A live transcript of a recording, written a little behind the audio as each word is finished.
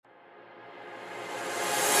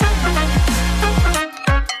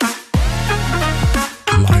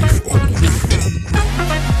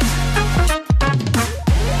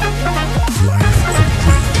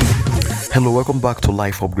Hello, welcome back to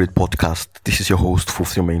Life Upgrade Podcast. This is your host,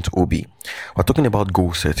 Fulfillment Obi. We're talking about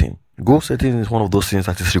goal setting. Goal setting is one of those things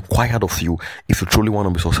that is required of you if you truly want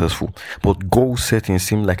to be successful. But goal setting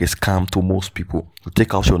seems like a scam to most people. You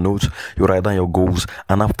take out your notes, you write down your goals,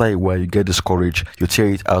 and after a while you get discouraged, you tear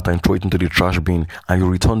it out and throw it into the trash bin, and you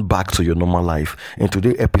return back to your normal life. In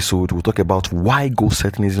today's episode, we'll talk about why goal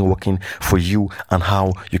setting isn't working for you and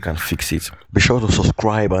how you can fix it. Be sure to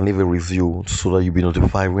subscribe and leave a review so that you'll be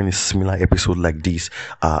notified when a similar episode like this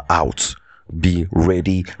are out. Be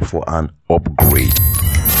ready for an upgrade.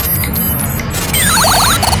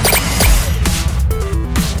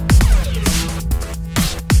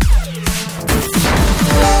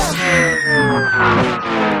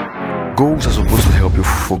 Goals are supposed to help you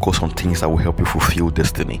focus on things that will help you fulfill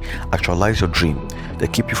destiny, actualize your dream. They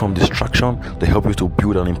keep you from distraction, they help you to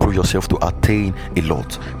build and improve yourself to attain a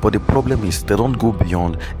lot. But the problem is they don't go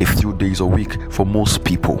beyond a few days a week for most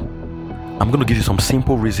people. I'm going to give you some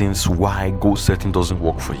simple reasons why goal setting doesn't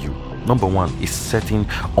work for you. Number one is setting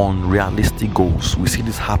unrealistic goals. We see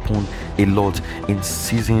this happen a lot in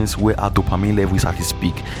seasons where our dopamine level is at its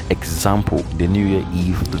peak. Example, the New Year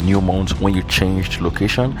Eve, the new month, when you change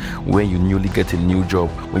location, when you newly get a new job,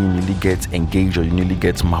 when you newly get engaged or you newly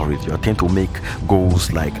get married. You tend to make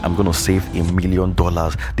goals like, I'm going to save $1 million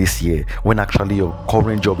this year, when actually your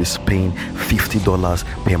current job is paying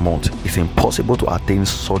 $50 per month. It's impossible to attain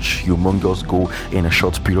such humongous goal in a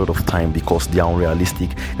short period of time because they are unrealistic.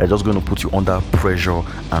 They're just going to put you under pressure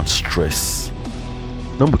and stress.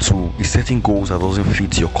 Number two is setting goals that doesn't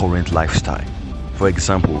fit your current lifestyle. For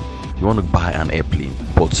example, you want to buy an airplane,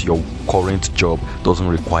 but your current job doesn't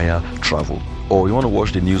require travel. Or you want to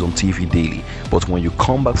watch the news on TV daily, but when you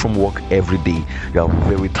come back from work every day, you are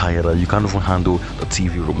very tired and you can't even handle the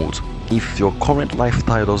TV remote. If your current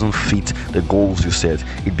lifestyle doesn't fit the goals you set,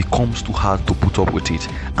 it becomes too hard to put up with it,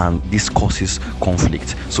 and this causes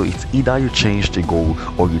conflict. So it's either you change the goal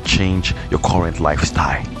or you change your current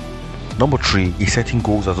lifestyle. Number three is setting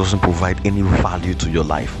goals that doesn't provide any value to your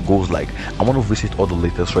life. Goals like, I want to visit all the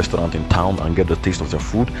latest restaurants in town and get the taste of their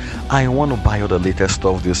food. I want to buy all the latest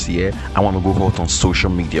stuff this year. I want to go out on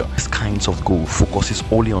social media. These kinds of goals focuses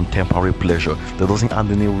only on temporary pleasure that doesn't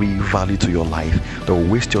add any real value to your life. That will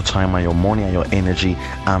waste your time and your money and your energy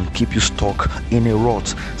and keep you stuck in a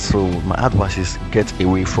rut. So my advice is get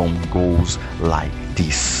away from goals like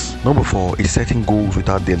this. Number four is setting goals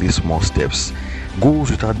without daily small steps.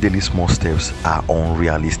 Goals without daily small steps are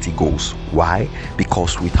unrealistic goals. Why?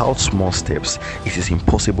 Because without small steps, it is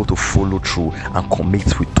impossible to follow through and commit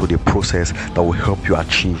to the process that will help you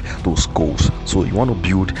achieve those goals. So you want to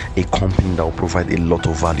build a company that will provide a lot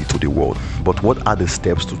of value to the world. But what are the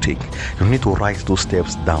steps to take? You need to write those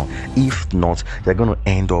steps down. If not, you're going to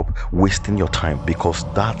end up wasting your time because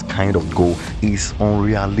that kind of goal is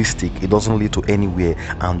unrealistic. It doesn't lead to anywhere,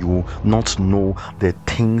 and you will not know the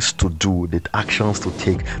things to do, the actions to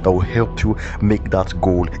take that will help you make that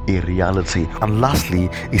goal a reality. And lastly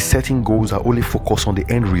is setting goals that only focus on the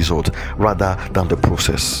end result rather than the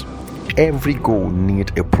process. Every goal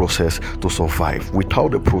needs a process to survive.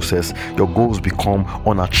 Without the process, your goals become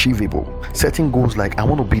unachievable. Setting goals like, I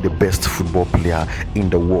want to be the best football player in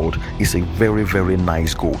the world is a very, very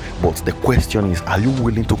nice goal. But the question is, are you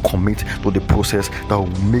willing to commit to the process that will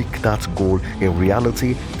make that goal a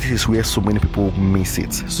reality? This is where so many people miss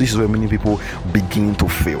it. So this is where many people begin to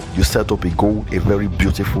fail. You set up a goal, a very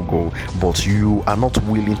beautiful goal, but you are not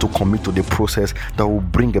willing to commit to the process that will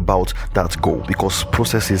bring about that goal, because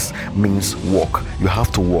processes means work. You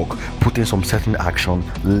have to work, put in some certain action,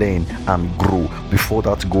 learn and grow before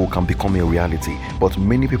that goal can become a reality. But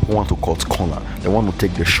many people want to cut corner. They want to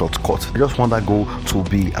take the shortcut. They just want that goal to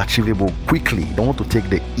be achievable quickly. They want to take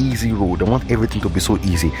the easy road. They want everything to be so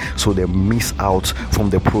easy. So they miss out from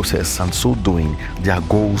the process, and so doing, their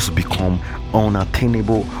goals become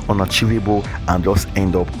unattainable, unachievable, and just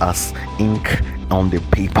end up as ink on the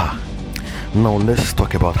paper. Now let's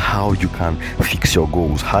talk about how you can fix your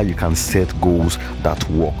goals, how you can set goals that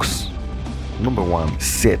works. Number one,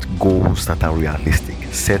 set goals that are realistic.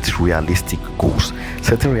 Set realistic goals.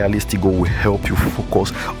 Setting realistic goals will help you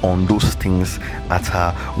focus on those things that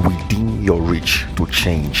are within your reach to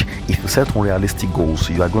change. If you set unrealistic goals,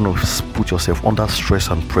 you are going to put yourself under stress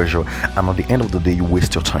and pressure, and at the end of the day, you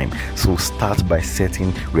waste your time. So start by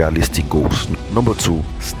setting realistic goals. Number two,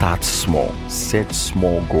 start small. Set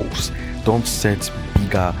small goals. Don't set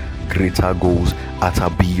bigger, greater goals that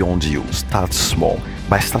are beyond you. Start small.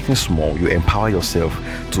 By starting small, you empower yourself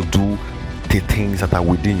to do the things that are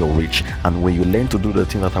within your reach, and when you learn to do the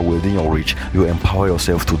things that are within your reach, you empower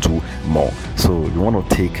yourself to do more. So you want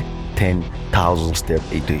to take 10,000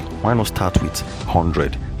 steps a day. Why not start with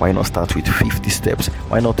 100, Why not start with 50 steps?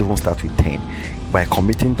 Why not even start with 10? By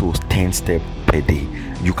committing to 10 steps per day,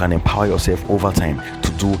 you can empower yourself over time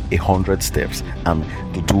to do 100 steps and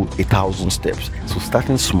to do 1,000 steps. So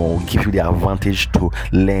starting small gives you the advantage to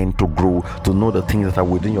learn, to grow, to know the things that are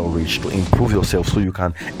within your reach, to improve yourself so you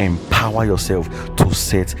can empower yourself to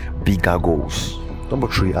set bigger goals. Number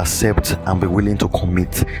 3, accept and be willing to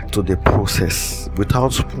commit to the process.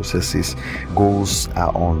 Without processes, goals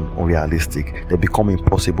are unrealistic. They become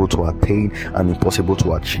impossible to attain and impossible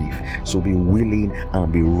to achieve. So be willing and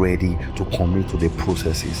be ready to commit to the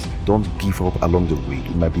processes. Don't give up along the way.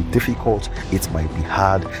 It might be difficult, it might be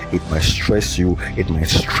hard, it might stress you, it might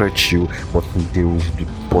stretch you, but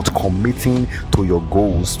committing to your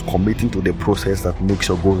goals, committing to the process that makes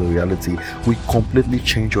your goals a reality will completely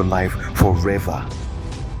change your life forever.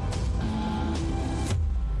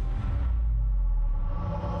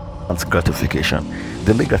 Gratification.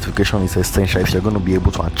 Delayed gratification is essential if you're going to be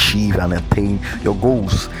able to achieve and attain your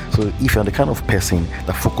goals. So if you're the kind of person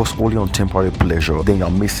that focuses only on temporary pleasure, then you're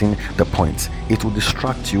missing the point. It will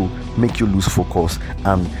distract you, make you lose focus,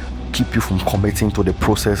 and keep you from committing to the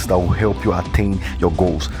process that will help you attain your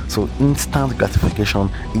goals. So instant gratification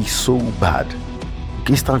is so bad.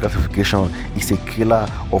 Instant gratification is a killer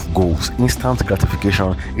of goals. Instant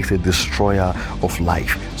gratification is a destroyer of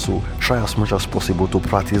life. So try as much as possible to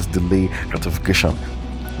practice delayed gratification.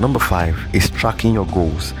 Number 5 is tracking your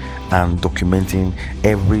goals and documenting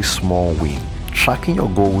every small win. Tracking your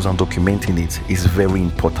goals and documenting it is very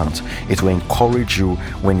important. It will encourage you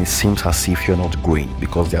when it seems as if you're not growing,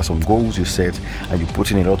 because there are some goals you set and you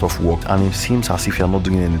put in a lot of work and it seems as if you're not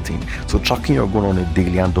doing anything. So tracking your goal on a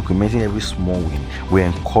daily and documenting every small win will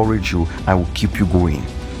encourage you and will keep you going.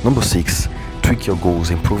 Number 6, tweak your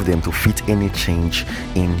goals, improve them to fit any change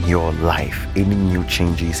in your life, any new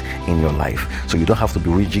changes in your life. So you don't have to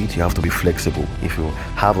be rigid, you have to be flexible. If you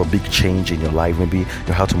have a big change in your life, maybe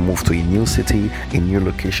you have to move to a new city, a new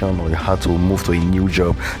location, or you have to move to a new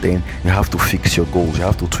job, then you have to fix your goals. You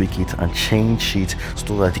have to tweak it and change it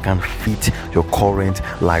so that it can fit your current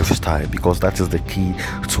lifestyle, because that is the key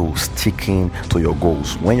to sticking to your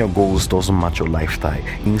goals. When your goals doesn't match your lifestyle,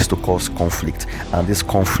 it needs to cause conflict, and this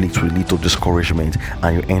conflict will lead to discouragement,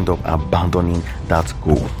 and you end up abandoning that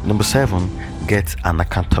goal. Number 7, get an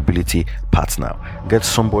accountability partner. Get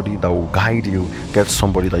somebody that will guide you, get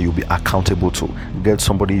somebody that you'll be accountable to, get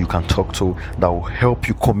somebody you can talk to that will help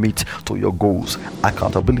you commit to your goals.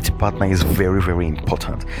 Accountability partner is very, very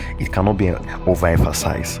important. It cannot be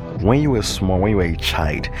overemphasized. When you were small, when you were a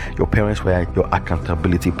child, your parents were your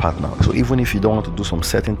accountability partner. So even if you don't want to do some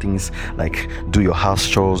certain things like do your house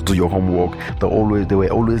chores, do your homework, they were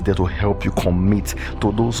always there to help you commit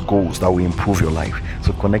to those goals that will improve your life.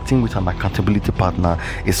 So connecting with an accountability partner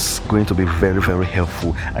is going to be very, very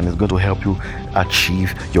helpful, and it's going to help you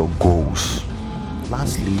achieve your goals.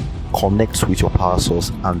 Lastly, connect with your power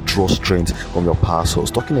source and draw strength from your power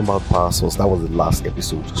source. Talking about power source, that was the last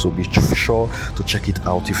episode, so be sure to check it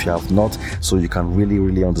out if you have not, so you can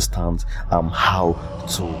really understand how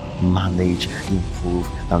to manage, improve,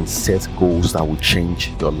 and set goals that will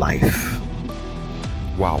change your life.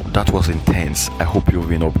 Wow, that was intense. I hope you've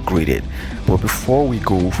been upgraded. But before we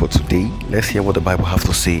go for today, let's hear what the Bible has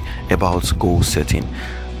to say about goal setting.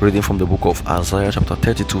 Reading from the book of Isaiah chapter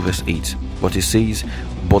 32 verse 8. But it says,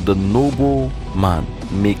 "But the noble man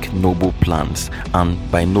make noble plans, and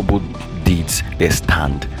by noble deeds they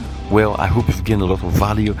stand." Well, I hope you've gained a lot of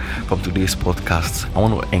value from today's podcast. I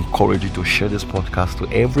want to encourage you to share this podcast to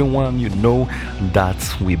everyone you know that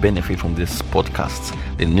will benefit from this podcast.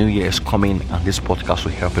 The new year is coming, and this podcast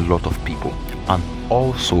will help a lot of people. And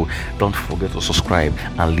also, don't forget to subscribe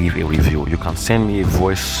and leave a review. You can send me a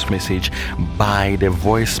voice message by the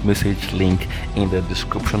voice message link in the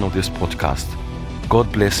description of this podcast. God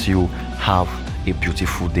bless you. Have a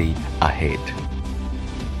beautiful day ahead.